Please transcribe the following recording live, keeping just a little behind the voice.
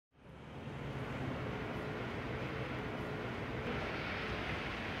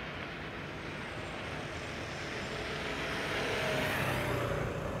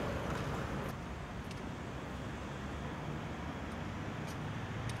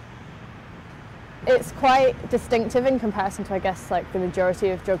It's quite distinctive in comparison to, I guess, like the majority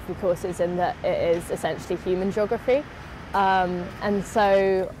of geography courses in that it is essentially human geography. And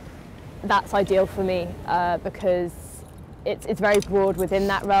so that's ideal for me because it's very broad within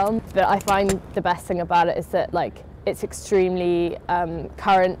that realm. But I find the best thing about it is that like it's extremely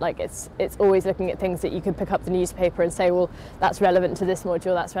current. Like it's always looking at things that you could pick up the newspaper and say, well, that's relevant to this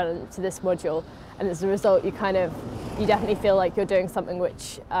module, that's relevant to this module. And as a result, you definitely feel like you're doing something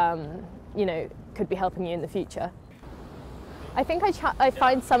which you know, could be helping you in the future. I think I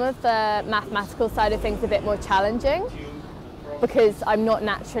find some of the mathematical side of things a bit more challenging because I'm not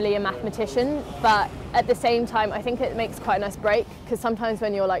naturally a mathematician, but at the same time I think it makes quite a nice break, because sometimes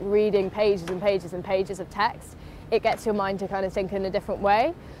when you're like reading pages and pages and pages of text, it gets your mind to kind of think in a different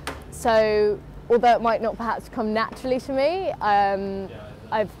way. So although it might not perhaps come naturally to me,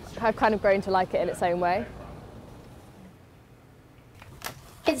 I've kind of grown to like it in its own way.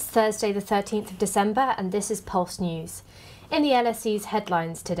 It's Thursday the 13th of December and this is Pulse News. In the LSE's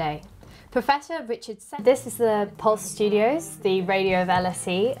headlines today, Professor Richard said, this is the Pulse Studios, the radio of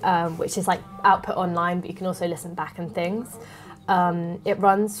LSE, which is like output online, but you can also listen back and things. It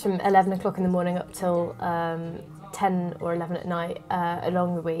runs from 11 o'clock in the morning up till 10 or 11 at night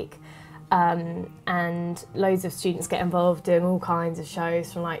along the week. And loads of students get involved doing all kinds of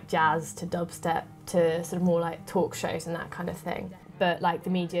shows, from like jazz to dubstep to sort of more like talk shows and that kind of thing. But like the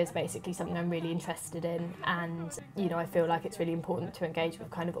media is basically something I'm really interested in, and you know, I feel like it's really important to engage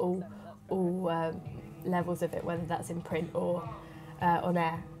with kind of all levels of it, whether that's in print or on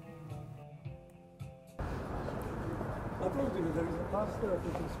air. I told you there is a pastor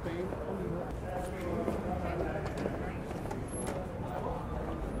in Spain.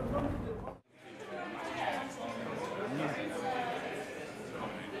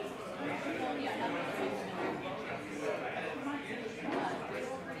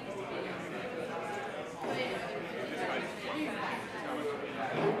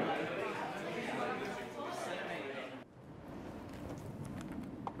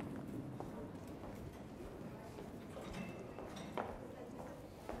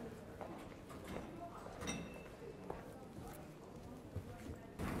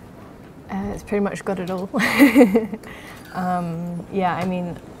 It's pretty much got it all. Yeah, I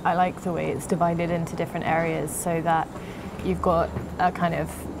mean, I like the way it's divided into different areas, so that you've got a kind of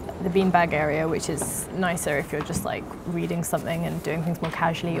the beanbag area, which is nicer if you're just like reading something and doing things more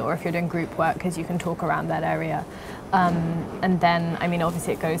casually, or if you're doing group work, because you can talk around that area. And then, I mean,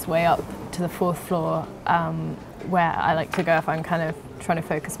 obviously it goes way up to the 4th floor, where I like to go if I'm kind of trying to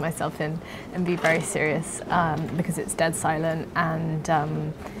focus myself in and be very serious, because it's dead silent,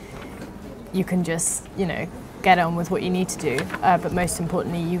 and you can just, you know, get on with what you need to do. But most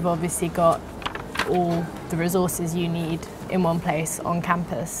importantly, you've obviously got all the resources you need in one place on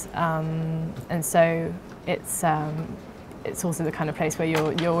campus. And so it's also the kind of place where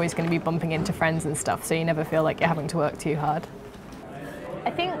you're always going to be bumping into friends and stuff, so you never feel like you're having to work too hard.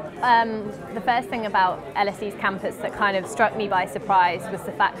 I think the first thing about LSE's campus that kind of struck me by surprise was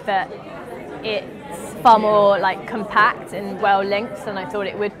the fact that it's far more like compact and well linked than I thought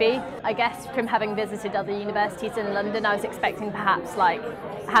it would be. I guess from having visited other universities in London, I was expecting perhaps like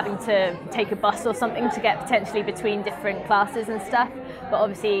having to take a bus or something to get potentially between different classes and stuff, but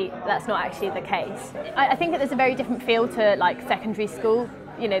obviously that's not actually the case. I think that there's a very different feel to like secondary school.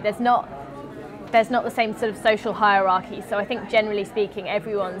 You know, there's not the same sort of social hierarchy, so I think generally speaking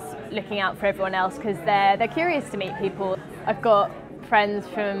everyone's looking out for everyone else because they're curious to meet people. I've got friends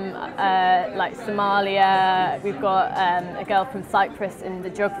from like Somalia, we've got a girl from Cyprus in the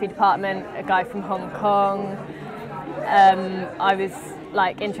geography department, a guy from Hong Kong. I was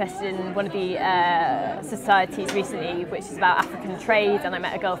like interested in one of the societies recently which is about African trade, and I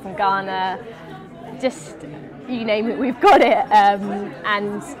met a girl from Ghana. Just, you name it, we've got it,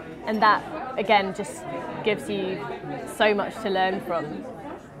 and that again just gives you so much to learn from.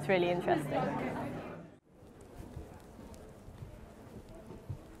 It's really interesting.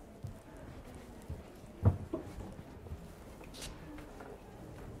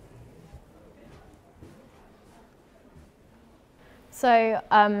 So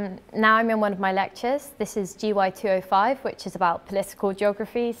now I'm in one of my lectures. This is GY205, which is about political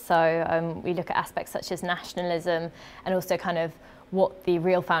geography. So we look at aspects such as nationalism and also kind of what the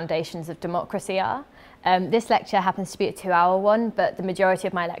real foundations of democracy are. This lecture happens to be a 2-hour one, but the majority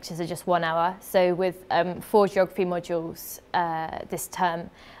of my lectures are just 1 hour. So with 4 geography modules this term,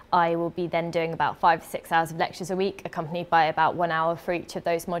 I will be then doing about 5 to 6 hours of lectures a week, accompanied by about 1 hour for each of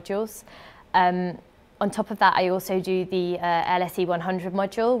those modules. On top of that, I also do the LSE 100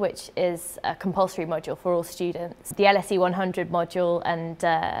 module, which is a compulsory module for all students. The LSE 100 module and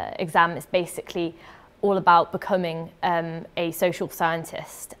exam is basically all about becoming a social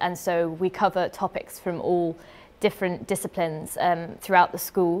scientist. And so we cover topics from all different disciplines throughout the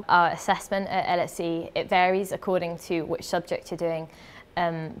school. Our assessment at LSE, it varies according to which subject you're doing,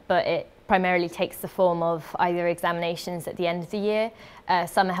 but it primarily takes the form of either examinations at the end of the year,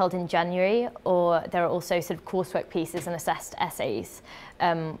 some are held in January, or there are also sort of coursework pieces and assessed essays,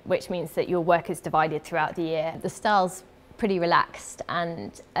 which means that your work is divided throughout the year. The style's pretty relaxed,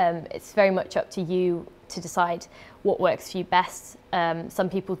 and it's very much up to you to decide what works for you best. Some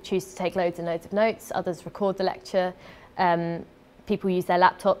people choose to take loads and loads of notes, others record the lecture, people use their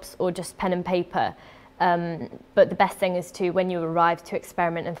laptops or just pen and paper. But the best thing is to, when you arrive, to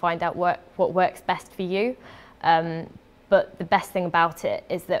experiment and find out what works best for you. But the best thing about it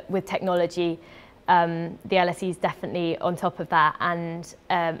is that with technology, the LSE is definitely on top of that, and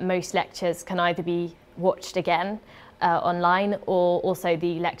most lectures can either be watched again online, or also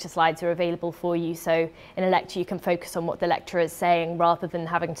the lecture slides are available for you. So in a lecture you can focus on what the lecturer is saying rather than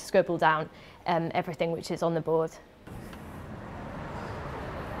having to scribble down everything which is on the board.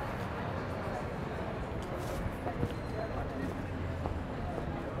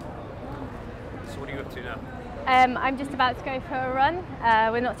 So what are you up to now? I'm just about to go for a run.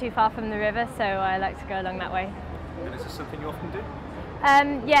 We're not too far from the river, so I like to go along that way. And is this something you often do?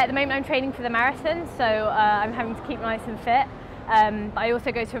 Yeah, at the moment I'm training for the marathon, so I'm having to keep nice and fit. But I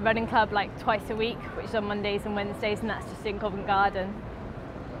also go to a running club like twice a week, which is on Mondays and Wednesdays, and that's just in Covent Garden.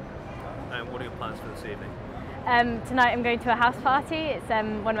 And what are your plans for this evening? Tonight I'm going to a house party. It's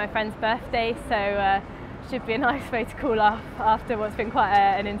one of my friend's birthdays, so should be a nice way to cool off after what's been quite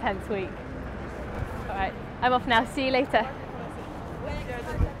an intense week. All right, I'm off now. See you later.